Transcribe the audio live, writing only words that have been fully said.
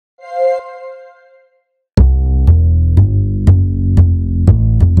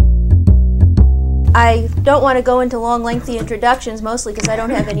I don't want to go into long, lengthy introductions, mostly because I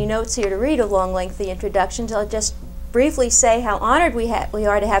don't have any notes here to read a long, lengthy introductions. I'll just briefly say how honored we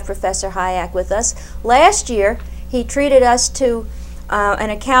are to have Professor Hayek with us. Last year, he treated us to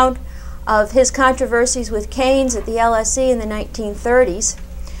an account of his controversies with Keynes at the LSE in the 1930s.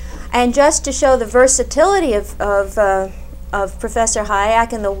 And just to show the versatility of Professor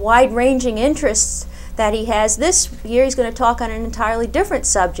Hayek and the wide-ranging interests that he has, this year he's going to talk on an entirely different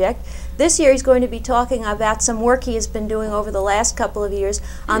subject. This year he's going to be talking about some work he has been doing over the last couple of years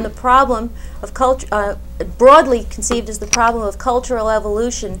on the problem of culture, broadly conceived as the problem of cultural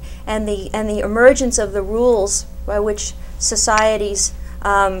evolution and the emergence of the rules by which societies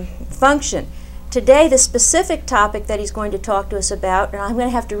function. Today, the specific topic that he's going to talk to us about, and I'm going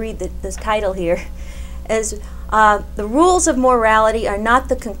to have to read this title here, is the rules of morality are not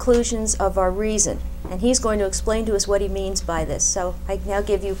the conclusions of our reason. And he's going to explain to us what he means by this. So I now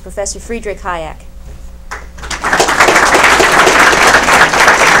give you Professor Friedrich Hayek.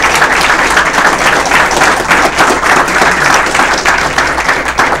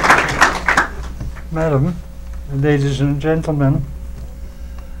 Madam, ladies and gentlemen,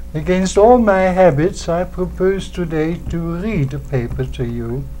 against all my habits, I propose today to read a paper to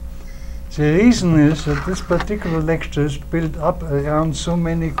you. The reason is that this particular lecture is built up around so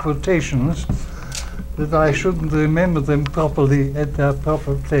many quotations that I shouldn't remember them properly at their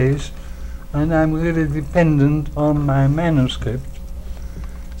proper place, and I'm really dependent on my manuscript.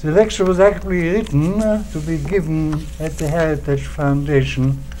 The lecture was actually written to be given at the Heritage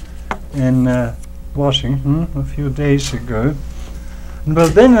Foundation in Washington a few days ago, and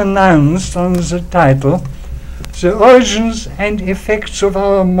was then announced under the title, "The Origins and Effects of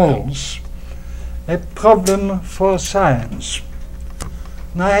Our Morals, a Problem for Science."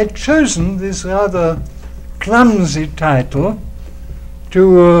 Now, I had chosen this rather clumsy title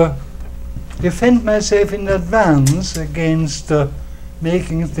to defend myself in advance against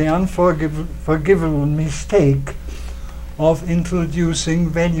making the unforgivable mistake of introducing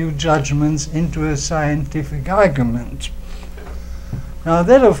value judgments into a scientific argument. Now,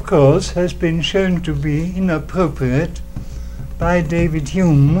 that, of course, has been shown to be inappropriate by David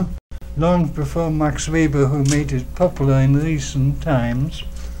Hume long before Max Weber, who made it popular in recent times.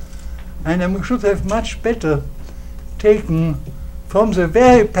 And I should have much better taken from the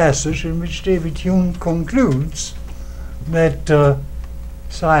very passage in which David Hume concludes that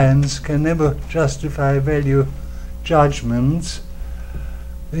science can never justify value judgments.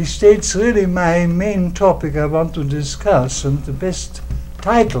 He states really my main topic I want to discuss, and the best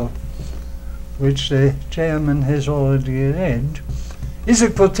title, which the chairman has already read, is a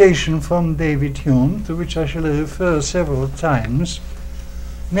quotation from David Hume, to which I shall refer several times,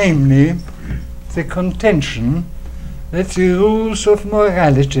 namely the contention that the rules of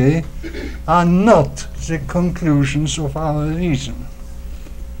morality are not the conclusions of our reason.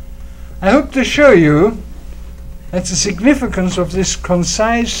 I hope to show you that the significance of this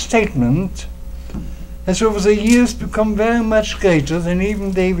concise statement has over the years become very much greater than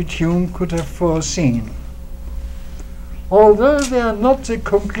even David Hume could have foreseen. Although they are not the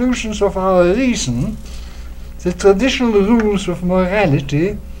conclusions of our reason, the traditional rules of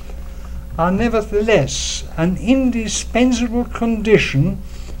morality are nevertheless an indispensable condition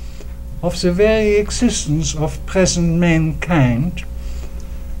of the very existence of present mankind,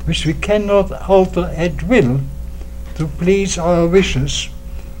 which we cannot alter at will to please our wishes,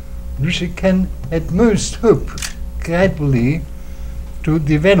 which we can at most hope gradually to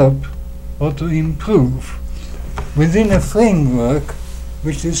develop or to improve within a framework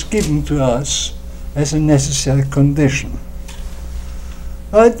which is given to us as a necessary condition.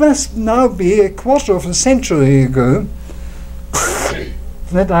 Now, it must now be a quarter of a century ago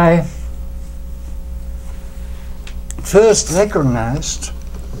that I first recognized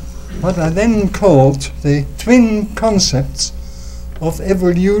what I then called the twin concepts of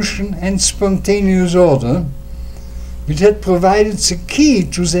evolution and spontaneous order, which had provided the key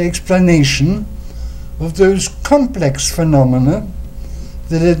to the explanation of those complex phenomena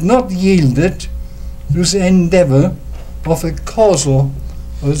that had not yielded to the endeavor of a causal,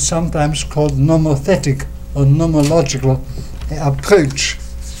 or sometimes called nomothetic or nomological approach,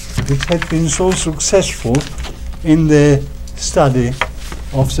 which had been so successful in the study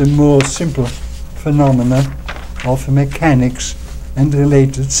of the more simple phenomena of mechanics and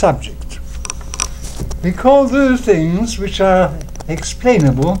related subjects. We call those things which are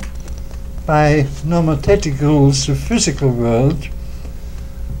explainable by nomothetic rules the physical world,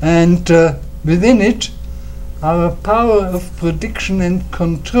 and within it our power of prediction and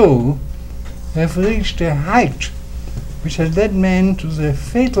control have reached a height which has led men to the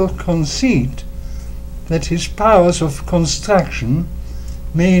fatal conceit that his powers of construction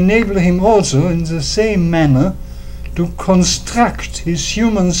may enable him also in the same manner to construct his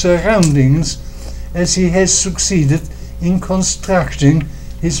human surroundings as he has succeeded in constructing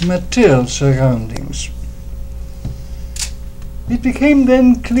his material surroundings. It became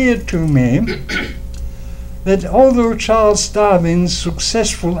then clear to me that although Charles Darwin's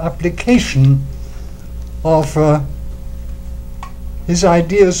successful application of his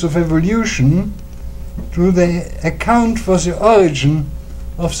ideas of evolution to the account for the origin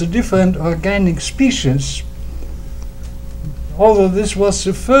of the different organic species, although this was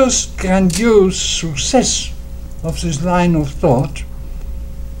the first grandiose success of this line of thought,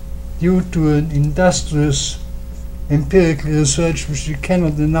 due to an industrious empirical research which we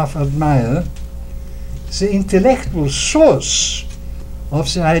cannot enough admire, the intellectual source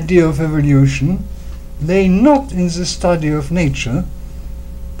of the idea of evolution lay not in the study of nature,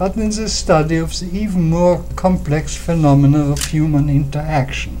 but in the study of the even more complex phenomena of human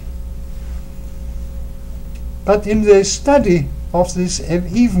interaction. But in the study of this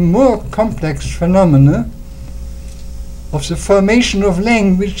even more complex phenomena of the formation of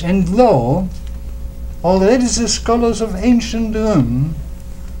language and law, already the scholars of ancient Rome,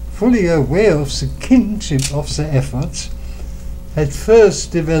 fully aware of the kinship of the efforts, had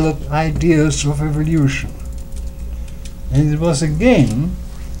first developed ideas of evolution. And it was again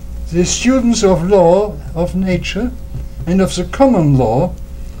the students of law, of nature, and of the common law,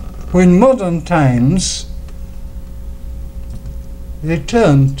 who in modern times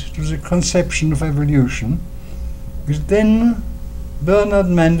returned to the conception of evolution, which then Bernard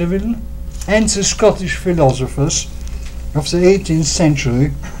Mandeville and the Scottish philosophers of the 18th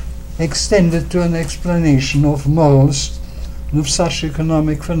century extended to an explanation of morals and of such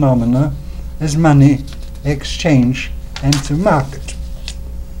economic phenomena as money, exchange, and the market.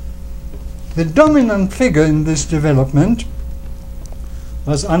 The dominant figure in this development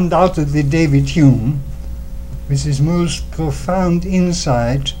was undoubtedly David Hume, with his most profound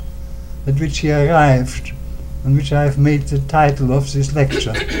insight at which he arrived, and which I have made the title of this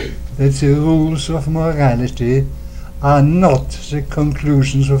lecture, that the rules of morality are not the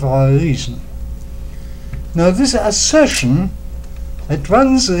conclusions of our reason. Now, this assertion at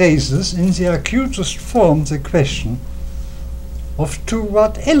once raises in the acutest form the question of to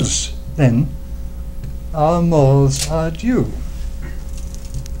what else then our morals are due.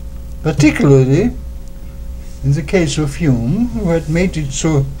 Particularly in the case of Hume, who had made it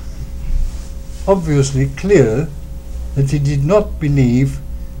so obviously clear that he did not believe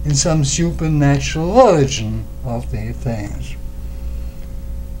in some supernatural origin of the things.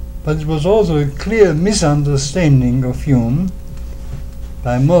 But it was also a clear misunderstanding of Hume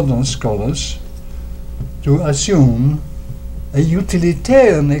by modern scholars to assume a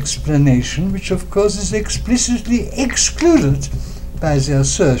utilitarian explanation, which of course is explicitly excluded by the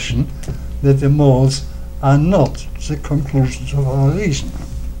assertion that the morals are not the conclusions of our reason.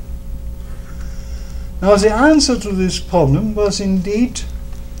 Now, the answer to this problem was indeed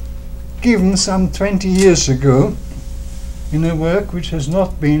given some 20 years ago in a work which has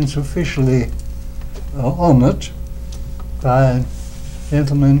not been officially honored by a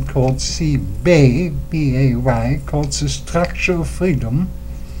gentleman called C. Bay, B-A-Y, called The Structure of Freedom,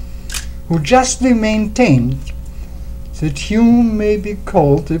 who justly maintained that Hume may be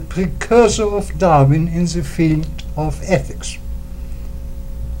called the precursor of Darwin in the field of ethics.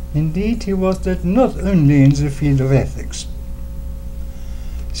 Indeed, he was that not only in the field of ethics.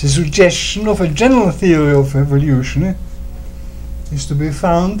 The suggestion of a general theory of evolution is to be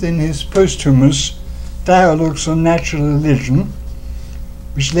found in his posthumous Dialogues on Natural Religion,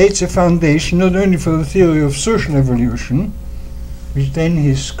 which laid the foundation not only for the theory of social evolution, which then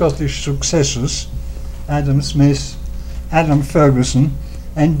his Scottish successors, Adam Smith, Adam Ferguson,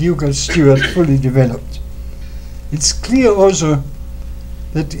 and Dugald Stewart fully developed. It's clear also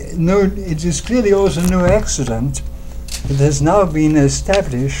that it is clearly also no accident that has now been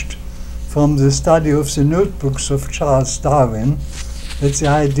established from the study of the notebooks of Charles Darwin that the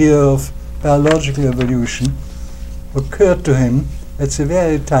idea of biological evolution occurred to him at the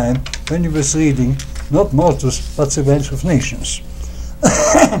very time when he was reading not Malthus but The Wealth of Nations.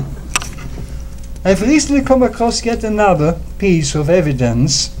 I've recently come across yet another piece of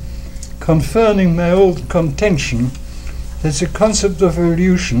evidence confirming my old contention that the concept of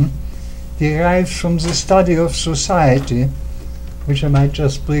evolution derives from the study of society, which I might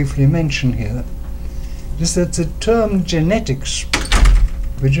just briefly mention here. It is that the term genetics,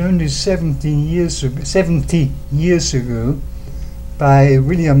 which only 70 years ago by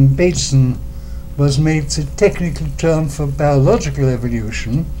William Bateson was made the technical term for biological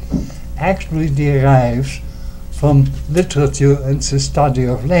evolution, actually derives from literature and the study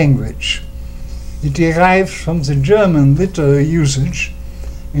of language. It derives from the German literary usage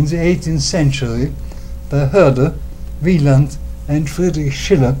in the 18th century by Herder, Wieland, and Friedrich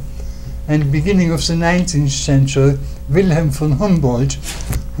Schiller, and beginning of the 19th century, Wilhelm von Humboldt,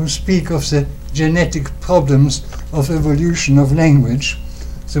 who speak of the genetic problems of evolution of language.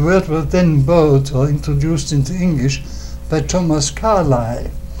 The word was then borrowed or introduced into English by Thomas Carlyle.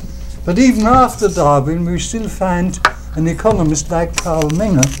 But even after Darwin, we still find an economist like Karl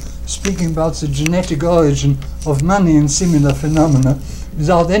Menger speaking about the genetic origin of money and similar phenomena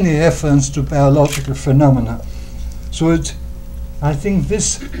without any reference to biological phenomena. So I think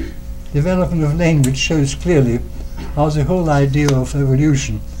this development of language shows clearly how the whole idea of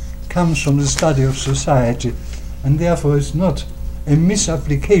evolution comes from the study of society, and therefore it's not a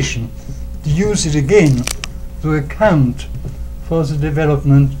misapplication to use it again to account for the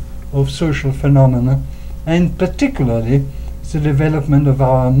development of social phenomena, and particularly the development of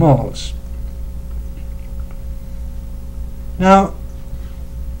our morals. Now,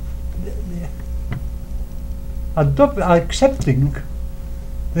 accepting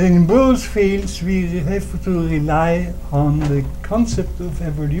that in both fields we have to rely on the concept of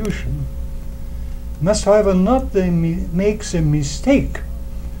evolution must, however, not make a mistake,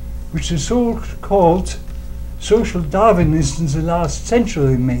 which the so-called social Darwinists in the last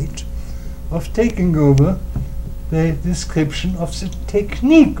century made, of taking over the description of the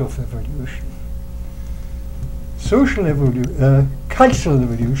technique of evolution. Cultural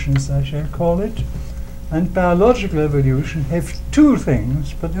evolution, as I shall call it, and biological evolution have two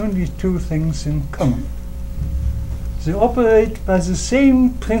things, but only two things in common. They operate by the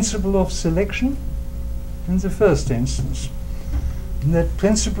same principle of selection in the first instance. And that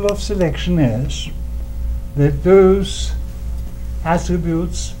principle of selection is that those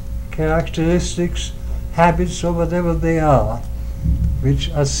attributes, characteristics, habits, or whatever they are, which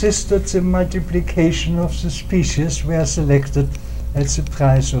assisted the multiplication of the species, were selected at the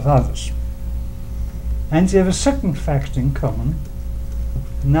price of others. And they have a second fact in common.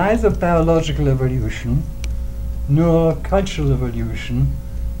 Neither biological evolution nor cultural evolution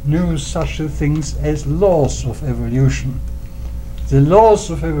knows such a things as laws of evolution. The laws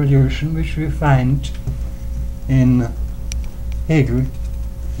of evolution, which we find in Hegel,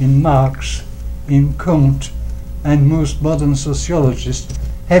 in Marx, in Kant, and most modern sociologists,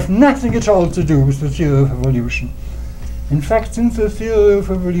 have nothing at all to do with the theory of evolution. In fact, in the theory of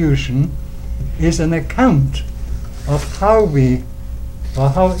evolution is an account of how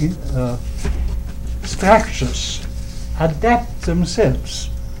structures adapt themselves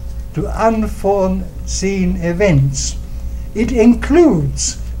to unforeseen events. It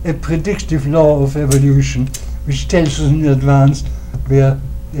includes a predictive law of evolution which tells us in advance where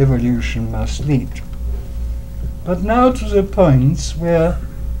evolution must lead. But now to the points where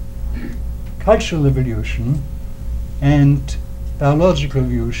cultural evolution and biological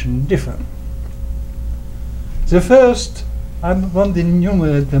evolution differ. The first, I won't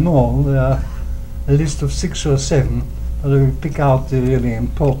enumerate them all, there are a list of 6 or 7, but I will pick out the really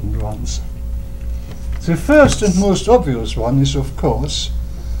important ones. The first and most obvious one is, of course,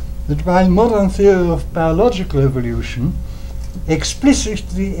 that while modern theory of biological evolution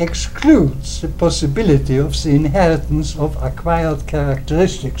explicitly excludes the possibility of the inheritance of acquired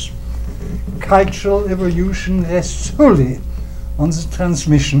characteristics, cultural evolution rests wholly on the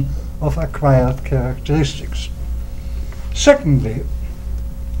transmission of acquired characteristics. Secondly,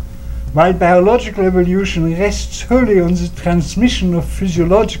 while biological evolution rests wholly on the transmission of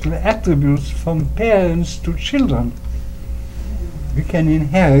physiological attributes from parents to children, we can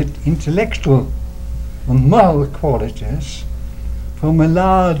inherit intellectual and moral qualities from a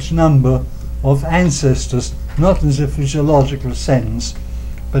large number of ancestors, not in the physiological sense,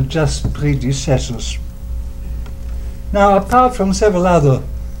 but just predecessors. Now, apart from several other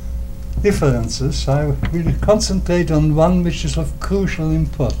differences, I will concentrate on one which is of crucial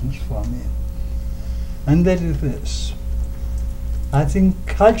importance for me, and that is this. I think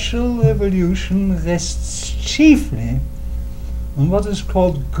cultural evolution rests chiefly on what is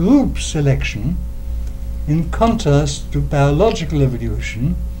called group selection, in contrast to biological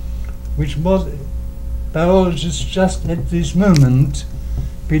evolution, which biologists just at this moment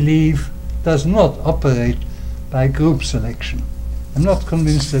believe does not operate by group selection. I'm not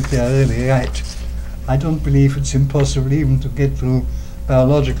convinced that they are really right. I don't believe it's impossible even to get through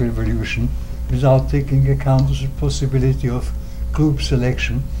biological evolution without taking account of the possibility of group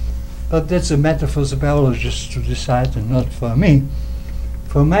selection. But that's a matter for the biologists to decide and not for me.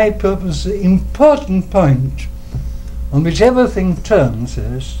 For my purpose, the important point on which everything turns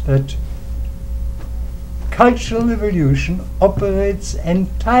is that cultural evolution operates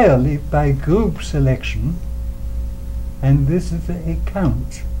entirely by group selection, and this is the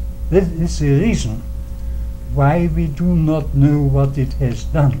account. This is the reason why we do not know what it has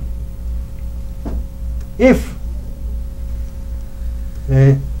done. If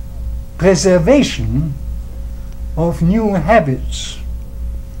the preservation of new habits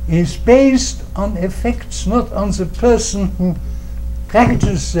is based on effects not on the person who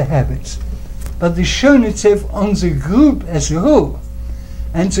practices the habits, but is shown itself on the group as a whole,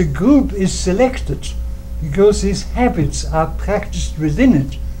 and the group is selected because these habits are practiced within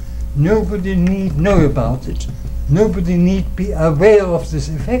it, nobody need know about it. Nobody need be aware of this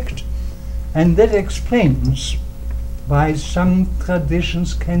effect, and that explains why some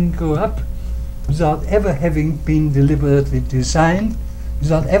traditions can grow up without ever having been deliberately designed,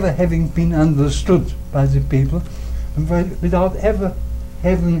 without ever having been understood by the people, and without ever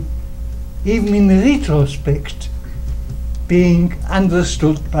having, even in retrospect, being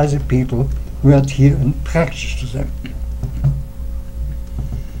understood by the people who adhere and practice to them.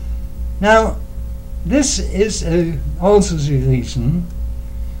 Now, this is also the reason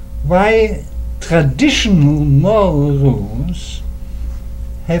why traditional moral rules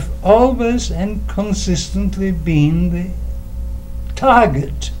have always and consistently been the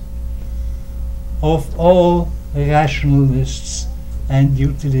target of all rationalists and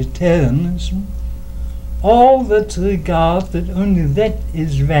utilitarianism, all that regard that only that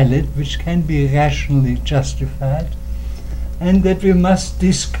is valid which can be rationally justified, and that we must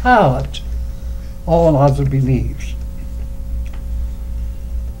discard all other beliefs.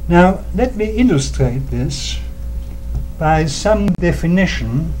 Now, let me illustrate this by some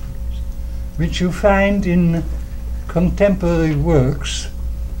definition which you find in contemporary works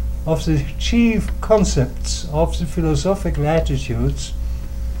of the chief concepts of the philosophical attitudes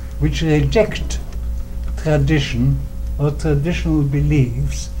which reject tradition or traditional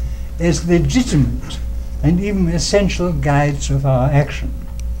beliefs as legitimate and even essential guides of our action.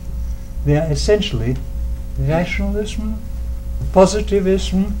 They are essentially rationalism,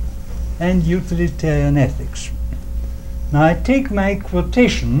 positivism, and utilitarian ethics. Now, I take my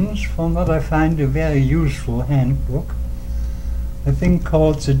quotations from what I find a very useful handbook, a thing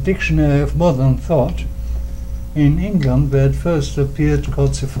called the Dictionary of Modern Thought. In England, where it first appeared,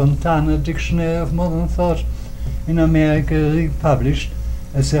 called the Fontana Dictionary of Modern Thought. In America, republished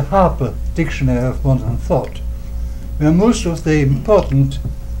as the Harper Dictionary of Modern Thought, where most of the important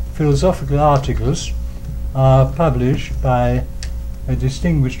philosophical articles are published by a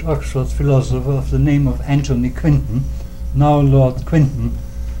distinguished Oxford philosopher of the name of Anthony Quinton, now Lord Quinton,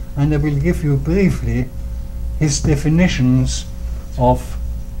 and I will give you briefly his definitions of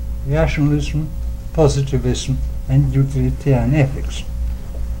rationalism, positivism, and utilitarian ethics.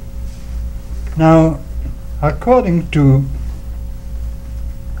 Now, according to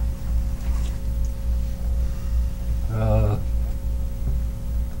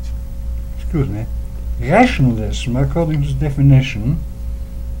rationalism, according to the definition,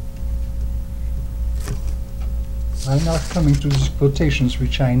 I'm not coming to these quotations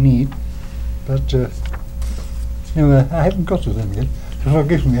which I need, but no, I haven't got to them yet, so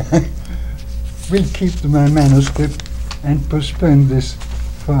forgive me. I will keep to my manuscript and postpone this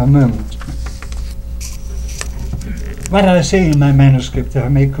for a moment. What I say in my manuscript, if I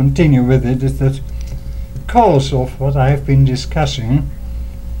may continue with it, is that cause of what I have been discussing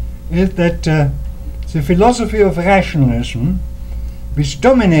is that the philosophy of rationalism, which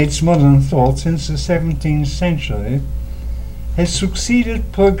dominates modern thought since the 17th century, has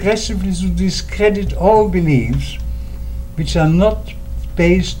succeeded progressively to discredit all beliefs which are not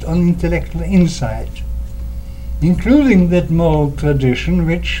based on intellectual insight, including that moral tradition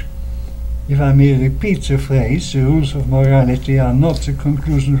which, if I may repeat the phrase, the rules of morality are not the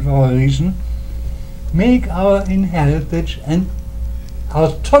conclusion of our reason, make our inherited and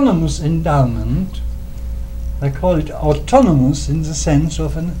autonomous endowment. I call it autonomous in the sense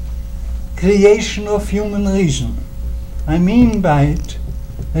of a creation of human reason. I mean by it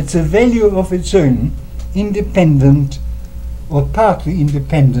that the value of its own, independent or partly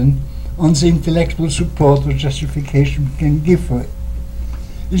independent on the intellectual support or justification we can give for it,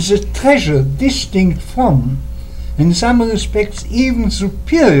 is a treasure distinct from, in some respects even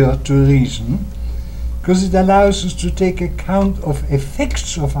superior to reason, because it allows us to take account of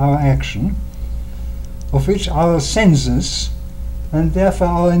effects of our action, of which our senses, and therefore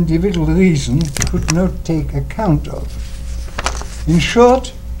our individual reason, could not take account of. In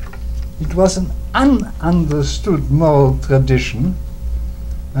short, it was an ununderstood moral tradition,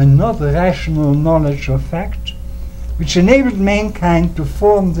 and not a rational knowledge of fact, which enabled mankind to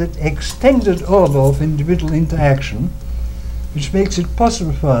form that extended order of individual interaction, which makes it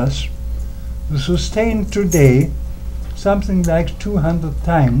possible for us to sustain today something like 200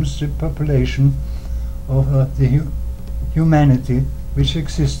 times the population of the humanity which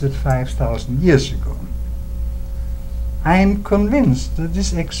existed 5,000 years ago. I am convinced that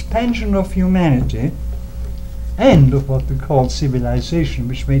this expansion of humanity and of what we call civilization,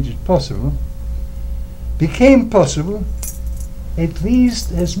 which made it possible, became possible at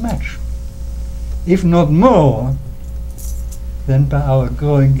least as much, if not more, than by our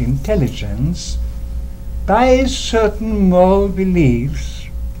growing intelligence, by certain moral beliefs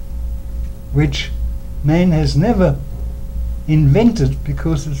which man has never invented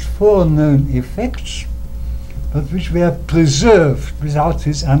because of foreknown effects, but which were preserved without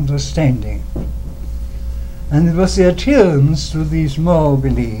his understanding. And it was the adherence to these moral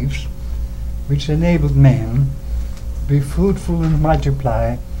beliefs which enabled man to be fruitful and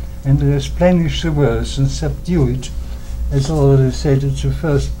multiply and replenish the world and subdue it, as already said, it's the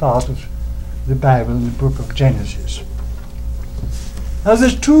first part of the Bible in the book of Genesis. Now, the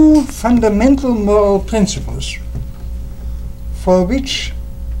two fundamental moral principles for which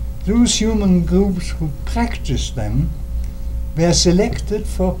those human groups who practiced them were selected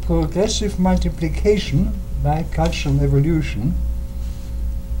for progressive multiplication by cultural evolution,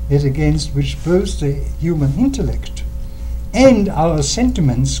 yet against which both the human intellect and our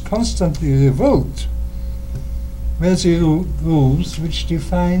sentiments constantly revolt, were the rules which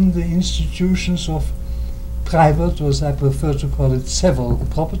define the institutions of private, or as I prefer to call it, several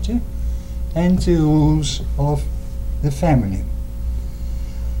property, and the rules of the family.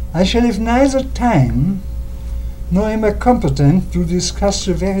 I shall have neither time nor am I competent to discuss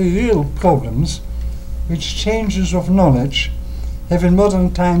the very real problems which changes of knowledge have in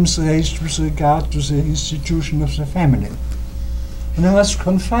modern times raised with regard to the institution of the family. And I must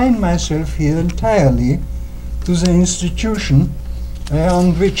confine myself here entirely to the institution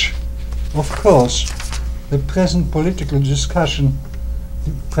around which, of course, the present political discussion,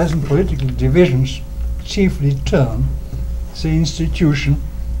 the present political divisions chiefly turn, the institution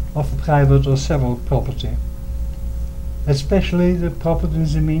of private or several property, especially the property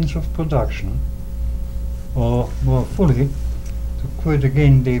as a means of production, or more fully, to quote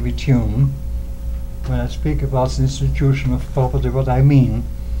again David Hume, when I speak about the institution of property, what I mean,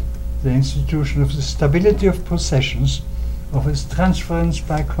 the institution of the stability of possessions, of its transference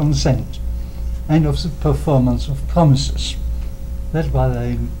by consent, and of the performance of promises. That's what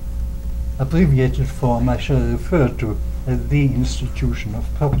in abbreviated form I shall refer to as the institution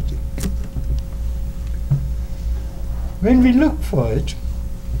of property. When we look for it,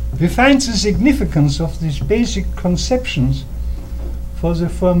 we find the significance of these basic conceptions for the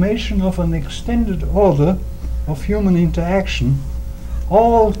formation of an extended order of human interaction,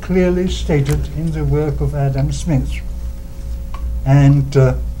 all clearly stated in the work of Adam Smith. And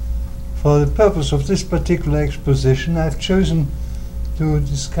for the purpose of this particular exposition, I've chosen to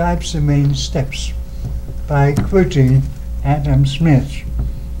describe the main steps by quoting Adam Smith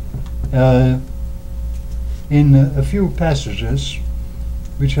in a few passages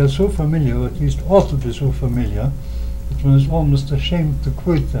which are so familiar, or at least ought to be so familiar, that one is almost ashamed to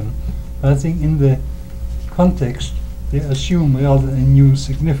quote them. But I think in the context they assume rather a new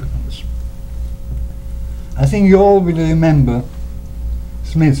significance. I think you all will remember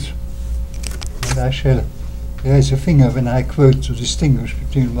Smith, and I shall raise a finger when I quote to distinguish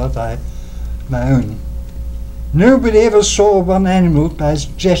between what I my own. Nobody ever saw one animal by its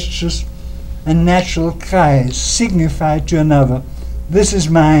gestures and natural cries signify to another, "This is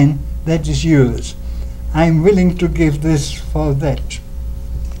mine, that is yours. I am willing to give this for that."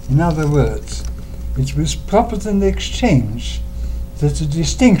 In other words, it's with property and exchange that the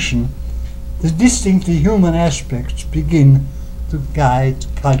distinctly human aspects begin to guide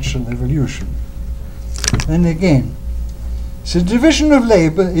cultural evolution. Then again, the division of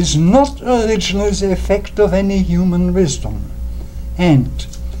labor is not originally the effect of any human wisdom, and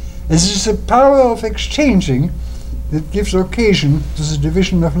as it is the power of exchanging that gives occasion to the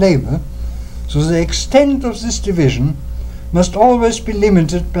division of labor, so the extent of this division must always be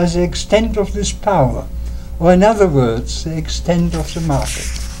limited by the extent of this power, or in other words, the extent of the market.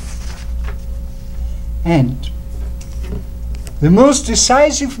 And the most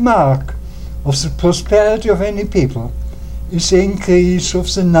decisive mark of the prosperity of any people is the increase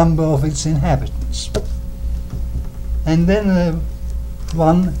of the number of its inhabitants. And then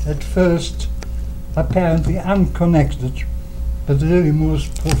one at first apparently unconnected, but really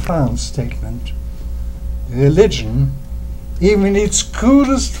most profound statement. Religion, even in its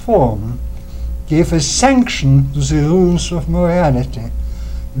crudest form, gave a sanction to the rules of morality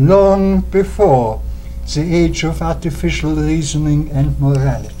long before the age of artificial reasoning and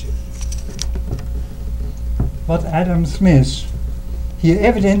morality. What Adam Smith here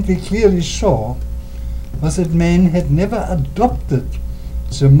evidently clearly saw was that man had never adopted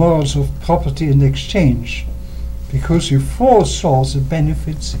the morals of property and exchange because he foresaw the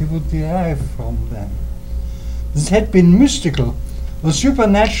benefits he would derive from them. This had been mystical or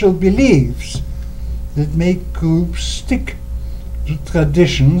supernatural beliefs that make groups stick to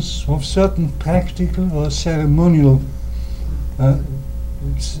traditions of certain practical or ceremonial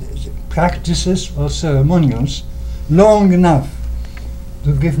practices or ceremonials long enough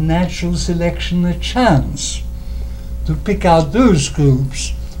to give natural selection a chance to pick out those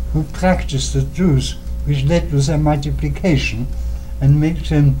groups who practiced the truths which led to their multiplication and make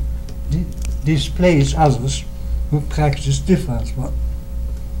them displace others who practice different ones.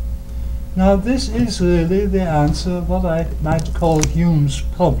 Now this is really the answer, what I might call Hume's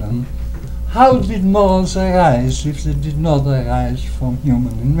problem. How did morals arise if they did not arise from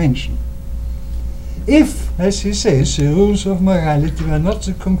human invention? If, as he says, the rules of morality were not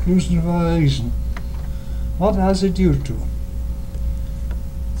the conclusion of our reason, what are they due to?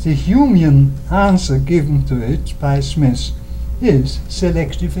 The Humean answer given to it by Smith is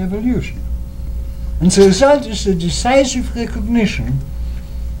selective evolution. And the result is the decisive recognition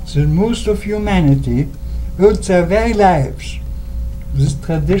that most of humanity owed their very lives to this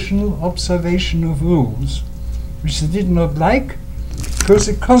traditional observation of rules, which they did not like, because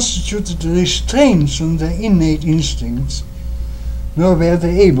they constituted restraints on their innate instincts, nor were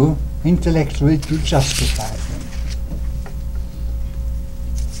they able intellectually to justify them.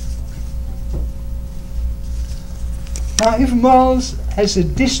 Now, if morals has a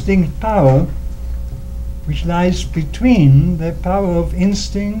distinct power which lies between the power of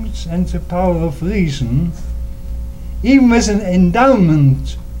instincts and the power of reason, even as an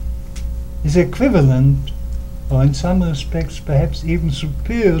endowment is equivalent, or in some respects perhaps even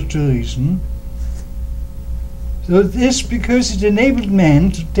superior to reason, so it is because it enabled man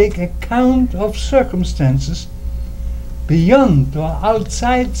to take account of circumstances beyond or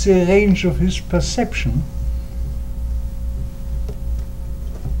outside the range of his perception,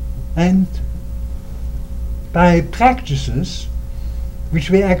 and by practices which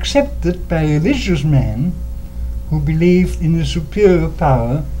were accepted by religious men who believed in a superior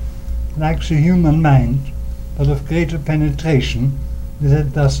power like the human mind, but of greater penetration,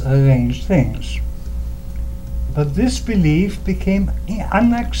 that thus arranged things. But this belief became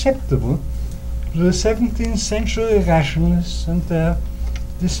unacceptable to the 17th century rationalists and their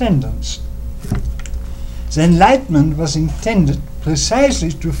descendants. The Enlightenment was intended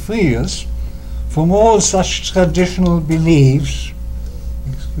precisely to free us from all such traditional beliefs,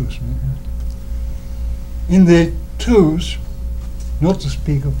 in the truth, not to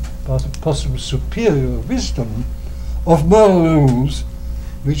speak about a possible superior wisdom, of moral rules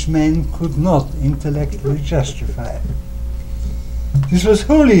which men could not intellectually justify. This was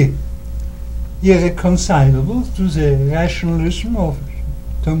wholly irreconcilable to the rationalism of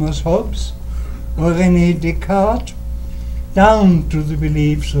Thomas Hobbes or René Descartes, down to the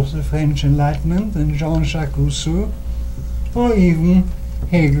beliefs of the French Enlightenment and Jean-Jacques Rousseau, or even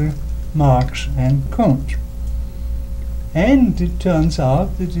Hegel, Marx and Comte. And it turns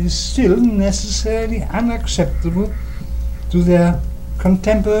out it is still necessarily unacceptable to their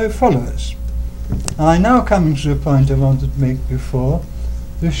contemporary followers. I now come to the point I wanted to make before,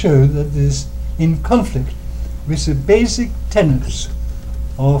 to show that it is in conflict with the basic tenets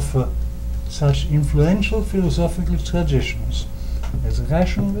of such influential philosophical traditions as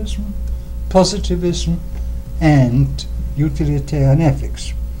rationalism, positivism, and utilitarian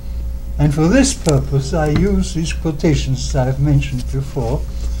ethics. And for this purpose I use these quotations that I've mentioned before,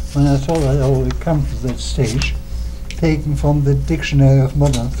 when I thought I'd already come to that stage, taken from the Dictionary of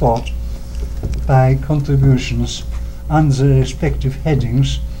Modern Thought by contributions under the respective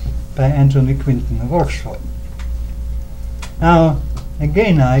headings by Anthony Quinton of Oxford. Now,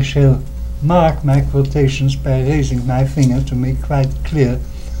 again I shall mark my quotations by raising my finger to make quite clear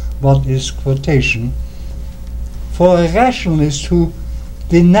what is quotation. For a rationalist who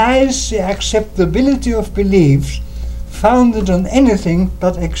denies the acceptability of beliefs founded on anything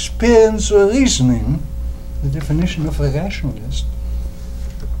but experience or reasoning, the definition of a rationalist,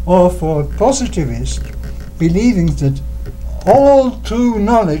 or for a positivist believing that all true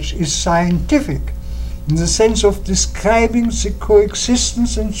knowledge is scientific in the sense of describing the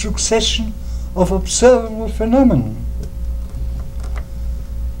coexistence and succession of observable phenomena,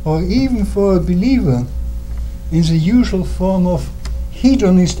 or even for a believer in the usual form of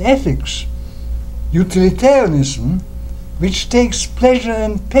hedonist ethics Utilitarianism, which takes pleasure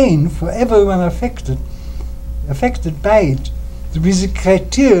and pain for everyone affected by it, to be the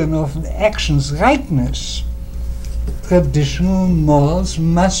criterion of an action's rightness, traditional morals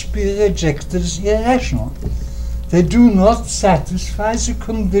must be rejected as irrational. They do not satisfy the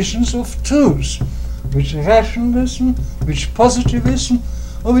conditions of truth, which rationalism, which positivism,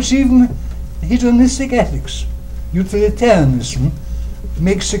 or which even hedonistic ethics, utilitarianism,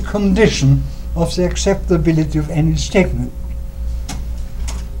 makes a condition of the acceptability of any statement.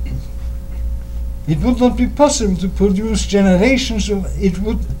 It would not be possible to produce generations of, it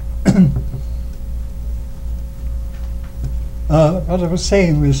would, what I was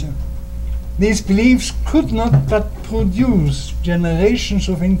saying was, these beliefs could not but produce generations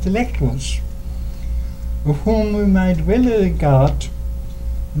of intellectuals, of whom we might well regard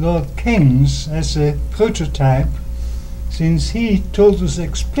Lord Keynes as a prototype, since he told us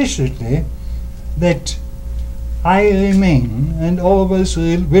explicitly that I remain and always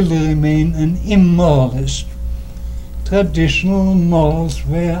will remain an immoralist. Traditional morals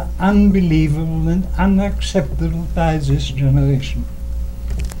were unbelievable and unacceptable by this generation.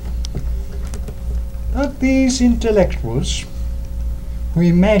 But these intellectuals who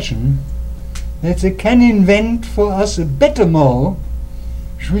imagine that they can invent for us a better moral,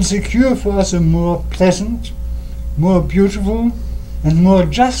 which will secure for us a more pleasant, more beautiful, and more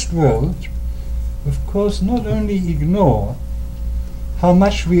just world, of course not only ignore how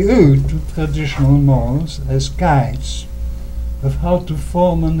much we owe to traditional morals as guides of how to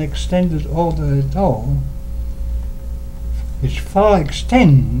form an extended order at all, which far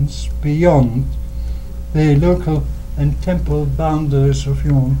extends beyond the local and temporal boundaries of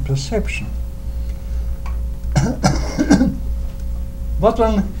human perception. What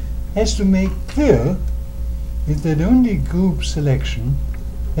one has to make clear is that only group selection,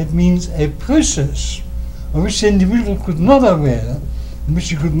 that means a process of which the individual could not aware, and which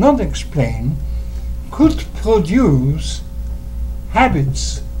he could not explain, could produce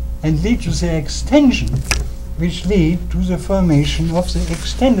habits and lead to their extension, which lead to the formation of the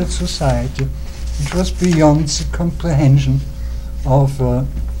extended society, which was beyond the comprehension of the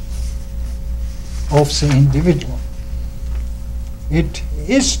individual. It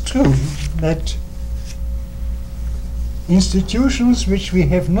is true that institutions which we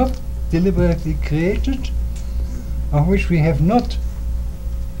have not deliberately created, or which we have not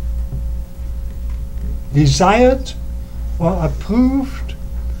desired or approved,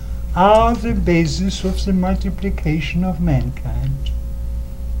 are the basis of the multiplication of mankind.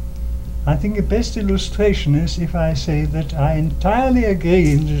 I think the best illustration is if I say that I entirely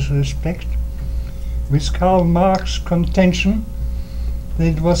agree in this respect with Karl Marx's contention that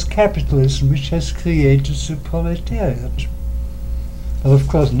it was capitalism which has created the proletariat. But of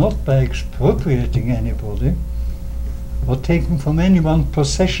course not by expropriating anybody or taking from anyone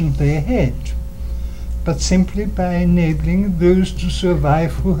possession they had, but simply by enabling those to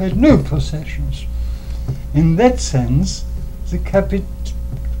survive who had no possessions. In that sense, the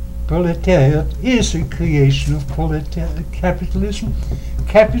proletariat is a creation of capitalism.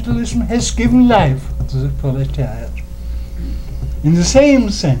 Capitalism has given life to the proletariat. In the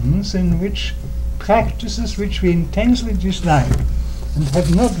same sense in which practices which we intensely dislike and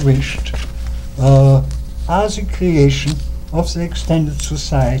have not wished are the creation of the extended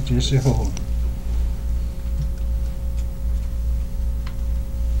society as a whole.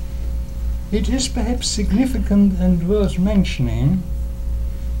 It is perhaps significant and worth mentioning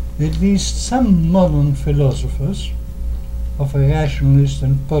that at least some modern philosophers of a rationalist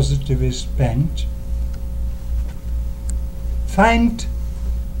and positivist bent find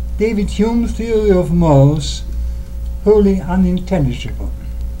David Hume's theory of morals wholly unintelligible.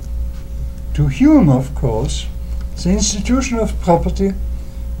 To Hume, of course, the institution of property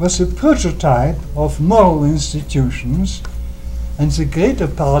was a prototype of moral institutions, and the greater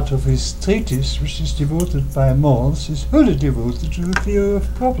part of his treatise, which is devoted by morals, is wholly devoted to the theory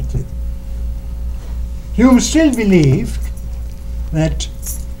of property. Hume still believed that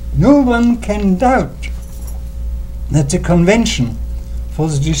no one can doubt that the convention for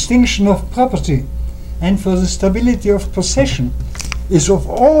the distinction of property and for the stability of possession is of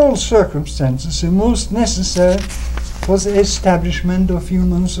all circumstances the most necessary for the establishment of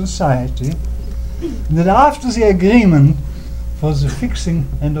human society, and that after the agreement for the fixing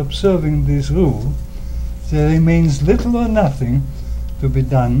and observing this rule, there remains little or nothing to be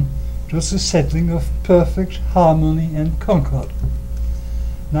done towards the settling of perfect harmony and concord.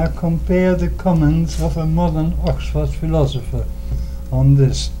 Now compare the comments of a modern Oxford philosopher on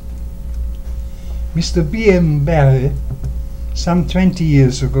this. Mr. B.M. Barry, some 20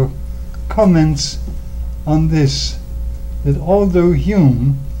 years ago, comments on this, that although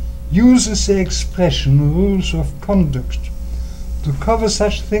Hume uses the expression rules of conduct to cover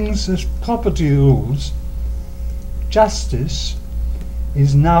such things as property rules, justice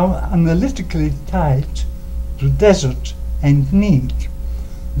is now analytically tied to desert and need,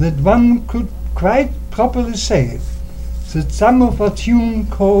 that one could quite properly say that some of what Hume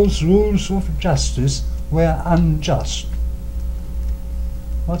calls rules of justice were unjust.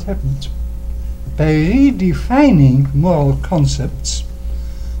 What happened? By redefining moral concepts,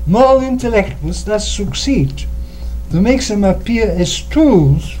 moral intellectuals thus succeed to make them appear as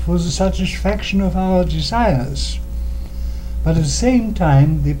tools for the satisfaction of our desires, but at the same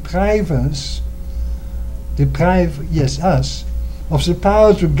time deprive us of the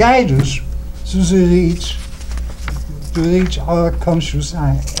power to guide us to reach our conscious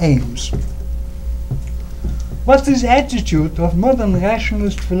aims. What this attitude of modern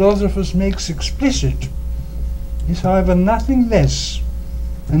rationalist philosophers makes explicit is, however, nothing less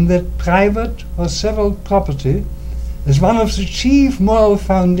than that private or several property, as one of the chief moral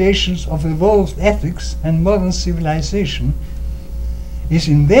foundations of evolved ethics and modern civilization, is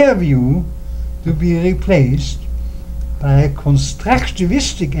in their view to be replaced by a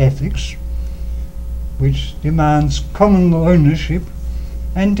constructivistic ethics which demands common ownership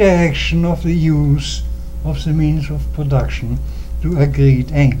and direction of the use of the means of production to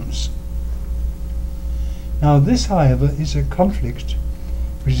agreed aims. Now this, however, is a conflict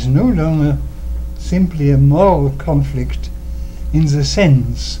which is no longer simply a moral conflict in the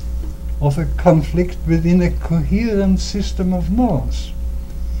sense of a conflict within a coherent system of morals.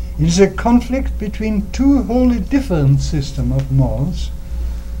 It is a conflict between two wholly different systems of morals,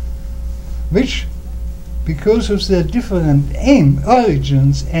 which, because of their different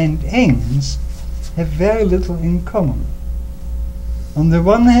origins and aims, have very little in common. On the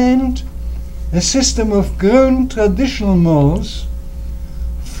one hand, a system of grown traditional morals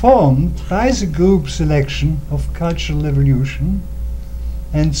formed by the group selection of cultural evolution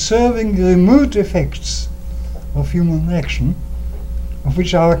and serving remote effects of human action, of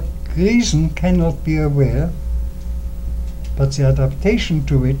which our reason cannot be aware, but the adaptation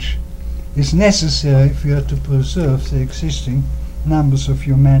to which is necessary if we are to preserve the existing numbers of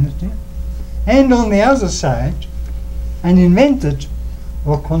humanity. And on the other side, an invented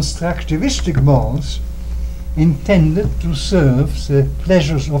or constructivistic morals intended to serve the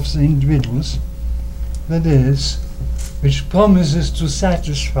pleasures of the individuals, that is, which promises to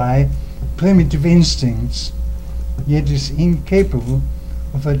satisfy primitive instincts, yet is incapable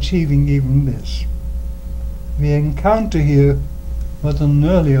of achieving even this. We encounter here what on an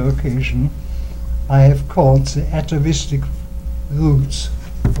earlier occasion I have called the atavistic roots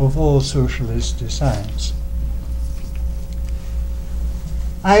of all socialist designs.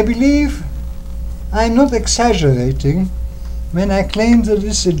 I believe I am not exaggerating when I claim that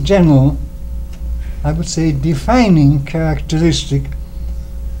this is a general, I would say defining characteristic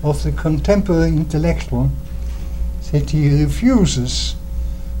of the contemporary intellectual, that he refuses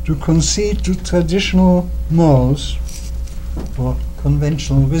to concede to traditional morals, or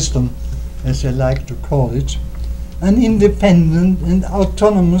conventional wisdom as I like to call it, an independent and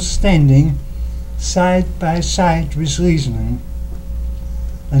autonomous standing side by side with reasoning,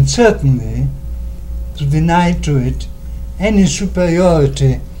 and certainly to deny to it any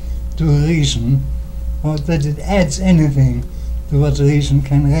superiority to reason, or that it adds anything to what reason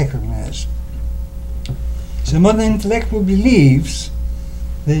can recognize. The modern intellectual believes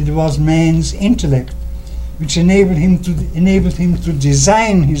that it was man's intellect which enabled him to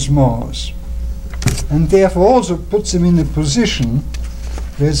design his morals, and therefore also puts him in a position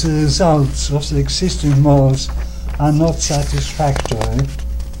where the results of the existing morals are not satisfactory,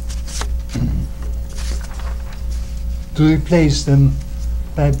 to replace them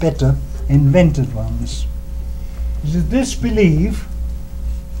by better invented ones. This belief,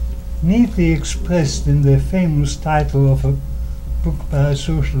 neatly expressed in the famous title of a book by a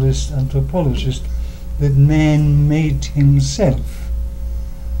socialist anthropologist, that man made himself,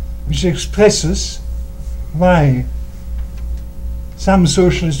 which expresses why some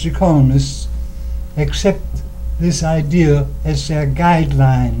socialist economists accept this idea as their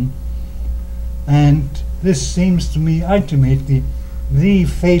guideline, and this seems to me ultimately the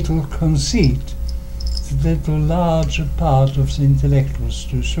fatal conceit that led to a larger part of the intellectuals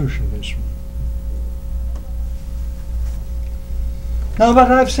to socialism. Now,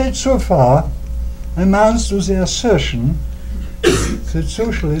 what I've said so far amounts to the assertion that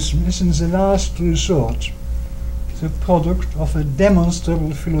socialism is in the last resort the product of a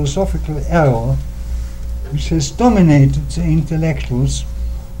demonstrable philosophical error which has dominated the intellectuals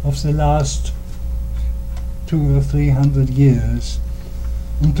of the last 200 or 300 years,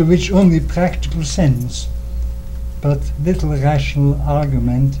 and to which only practical sense, but little rational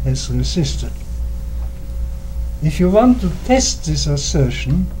argument has resisted. If you want to test this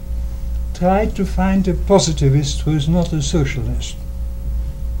assertion, try to find a positivist who is not a socialist.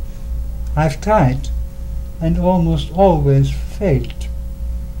 I've tried and almost always failed,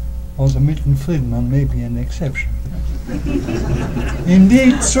 although Milton Friedman may be an exception.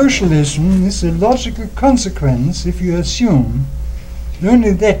 Indeed, socialism is a logical consequence if you assume that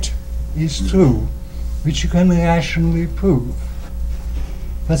only that is true which you can rationally prove.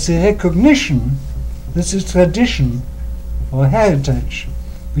 But the recognition that the tradition or heritage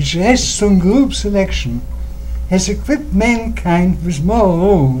which rests on group selection has equipped mankind with moral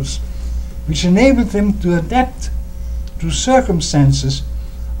rules which enable them to adapt to circumstances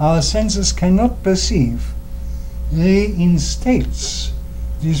our senses cannot perceive, reinstates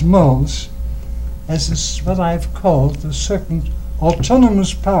these morals as what I've called a certain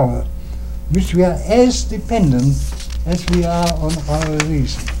autonomous power, which we are as dependent as we are on our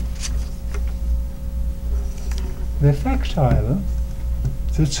reason. The fact, however,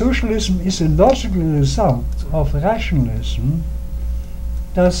 that socialism is a logical result of rationalism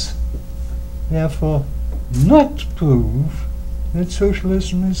does therefore not prove that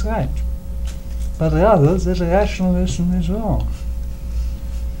socialism is right, but rather that rationalism is wrong.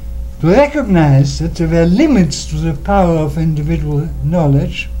 To recognize that there were limits to the power of individual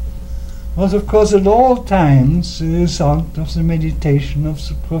knowledge was, of course, at all times the result of the meditation of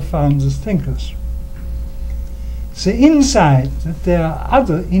the profoundest thinkers. The insight that there are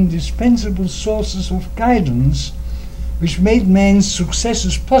other indispensable sources of guidance which made man's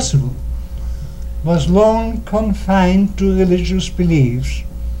successes possible was long confined to religious beliefs.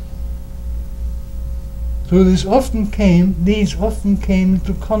 So these often came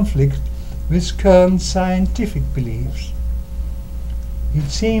into conflict with current scientific beliefs. It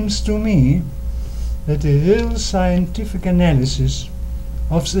seems to me that a real scientific analysis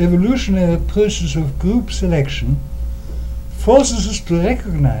of the evolutionary process of group selection forces us to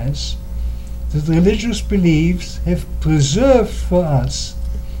recognize that religious beliefs have preserved for us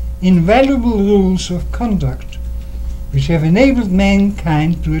invaluable rules of conduct which have enabled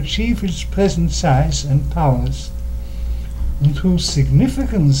mankind to achieve its present size and powers, and whose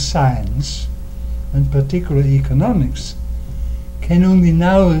significant science, and particularly economics, can only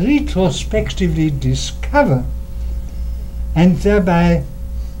now retrospectively discover and thereby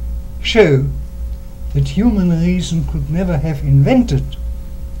show that human reason could never have invented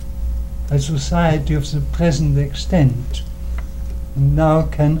a society of the present extent, and now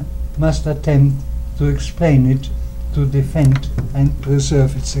must attempt to explain it, to defend and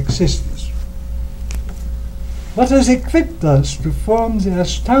preserve its existence. What has equipped us to form the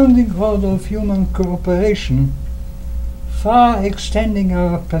astounding order of human cooperation, far extending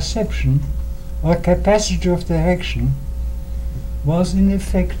our perception or capacity of direction, was in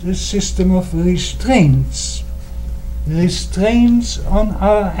effect a system of restraints on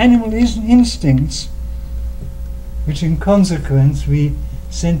our animal instincts, which in consequence we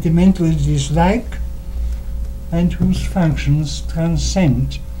sentimentally dislike and whose functions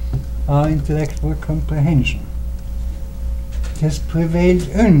transcend our intellectual comprehension. It has prevailed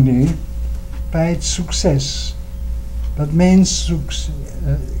only by its success, but man's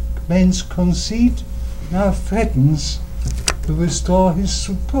conceit now threatens to withdraw his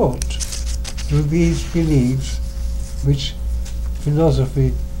support to these beliefs, which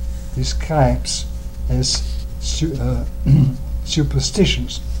philosophy describes as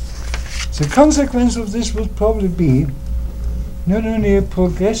superstitions. The consequence of this would probably be not only a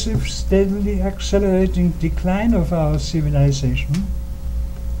progressive, steadily accelerating decline of our civilization,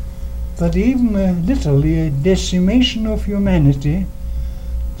 but even literally a decimation of humanity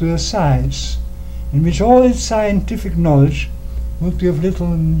to a size in which all its scientific knowledge would be of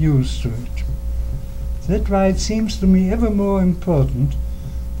little use to it. That's why it seems to me ever more important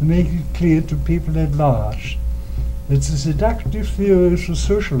to make it clear to people at large that the seductive theories of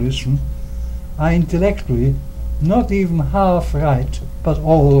socialism are intellectually not even half right, but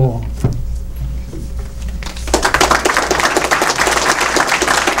all wrong.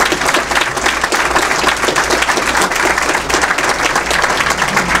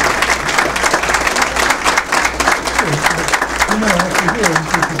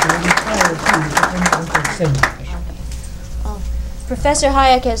 Professor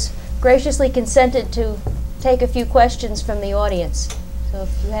Hayek has graciously consented to take a few questions from the audience. So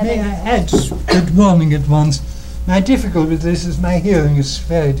if you have May I add, good morning at once. My difficulty with this is my hearing is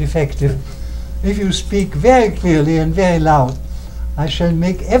very defective. If you speak very clearly and very loud, I shall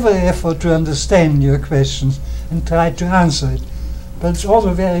make every effort to understand your questions and try to answer it. But it's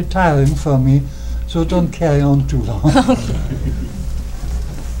also very tiring for me, so don't carry on too long.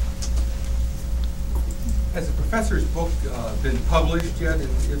 Has the professor's book been published yet? And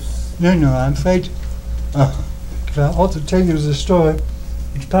if No, I'm afraid if I ought to tell you the story,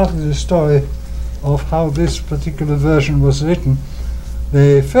 it's partly the story of how this particular version was written.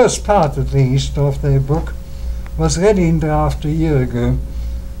 The first part, at least, of the book was ready in draft a year ago.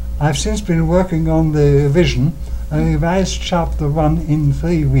 I've since been working on the revision. I revised chapter 1 in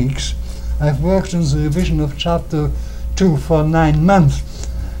 3 weeks. I've worked on the revision of chapter 2 for 9 months,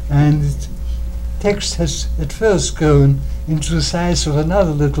 and the text has at first grown into the size of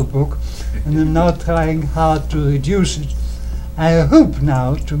another little book, and I'm now trying hard to reduce it. I hope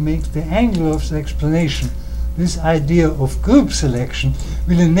now to make the angle of the explanation, this idea of group selection,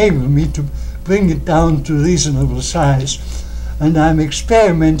 will enable me to bring it down to reasonable size. And I'm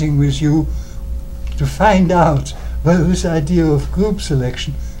experimenting with you to find out whether this idea of group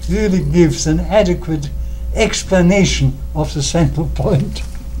selection really gives an adequate explanation of the central point.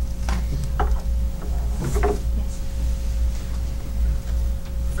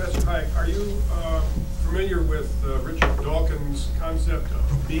 Professor Hayek, are you familiar with Richard Dawkins' concept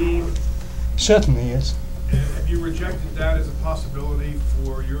of being? Certainly, yes. Have you rejected that as a possibility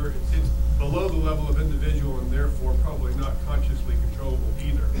for your, it's below the level of individual and therefore probably not consciously controllable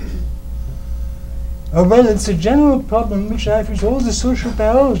either? Well, it's a general problem which I have with all the social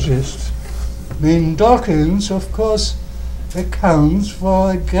biologists. I mean, Dawkins, of course, accounts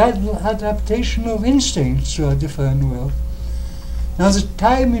for a gradual adaptation of instincts to a different world. Now, the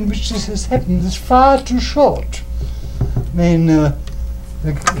time in which this has happened is far too short. I mean, the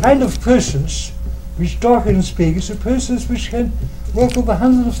kind of process which Dawkins speaks is a process which can work over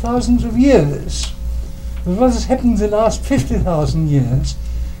hundreds of thousands of years. But what has happened in the last 50,000 years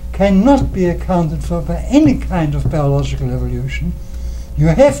cannot be accounted for by any kind of biological evolution. You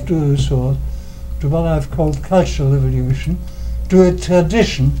have to resort to what I've called cultural evolution, to a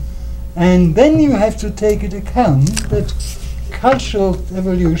tradition, and then you have to take into account that cultural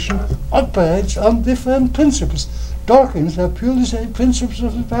evolution operates on different principles. Dawkins are purely principles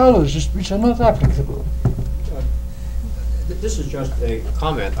of the biologist which are not applicable. This is just a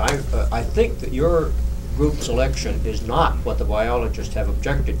comment. I think that your group selection is not what the biologists have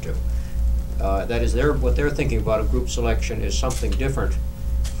objected to. That is, what they're thinking about a group selection is something different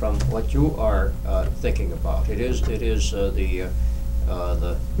from what you are thinking about. It is the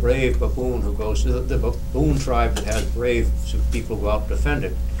brave baboon who goes to the baboon tribe that has brave people who go out and defend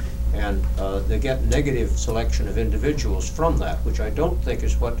it, and they get negative selection of individuals from that, which I don't think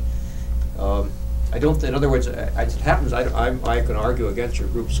is what. I don't. In other words, it happens. I can argue against your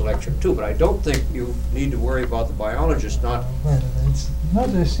group selection too, but I don't think you need to worry about the biologist not. Well, it's not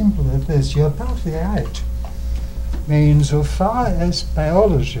as simple as this. You're partly right. I mean, so far as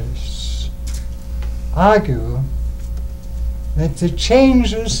biologists argue that the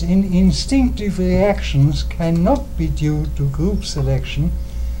changes in instinctive reactions cannot be due to group selection,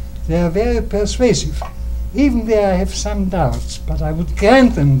 they are very persuasive. Even there I have some doubts, but I would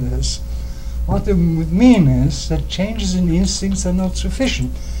grant them this. What it would mean is that changes in instincts are not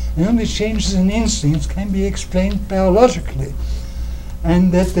sufficient, and only changes in instincts can be explained biologically.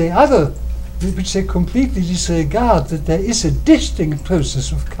 And that the other, which they completely disregard, that there is a distinct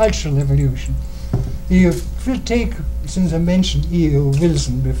process of cultural evolution. You will take, since I mentioned E.O.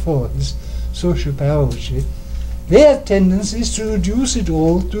 Wilson before, his social biology, their tendency is to reduce it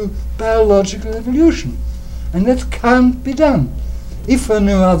all to biological evolution. And that can't be done. If for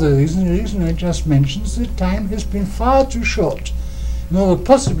no other reason, the reason I just mentioned, the time has been far too short in order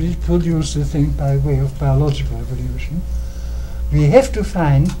possibly to produce the thing by way of biological evolution. We have to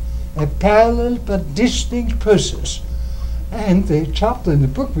find a parallel but distinct process. And the chapter in the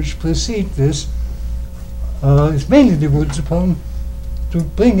book which precedes this is mainly devoted upon to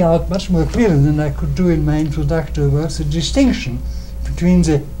bring out much more clearly than I could do in my introductory works the distinction between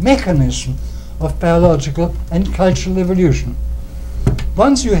the mechanism of biological and cultural evolution.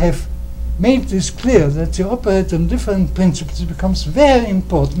 Once you have made this clear that they operate on different principles, it becomes very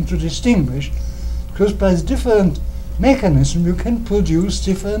important to distinguish, because by the different mechanism you can produce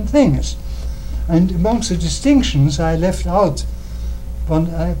different things. And amongst the distinctions I left out, one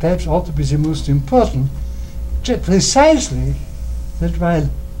perhaps ought to be the most important, precisely that while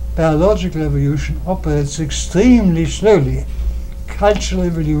biological evolution operates extremely slowly, cultural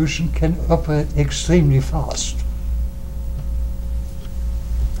evolution can operate extremely fast.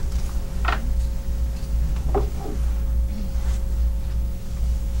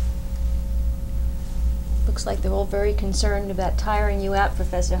 looks like they're all very concerned about tiring you out,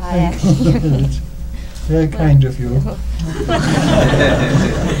 Professor Hayek. It's very kind of you.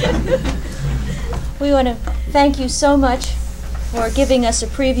 We want to thank you so much for giving us a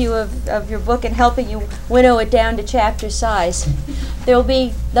preview of your book and helping you winnow it down to chapter size. There'll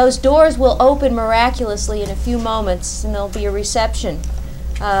be, those doors will open miraculously in a few moments, and there'll be a reception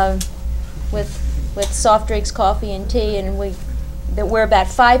with soft drinks, coffee, and tea, and we're about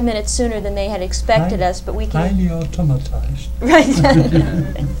 5 minutes sooner than they had expected us, but we can... Highly automatized. Right.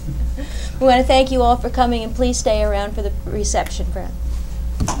 We want to thank you all for coming, and please stay around for the reception, Brad.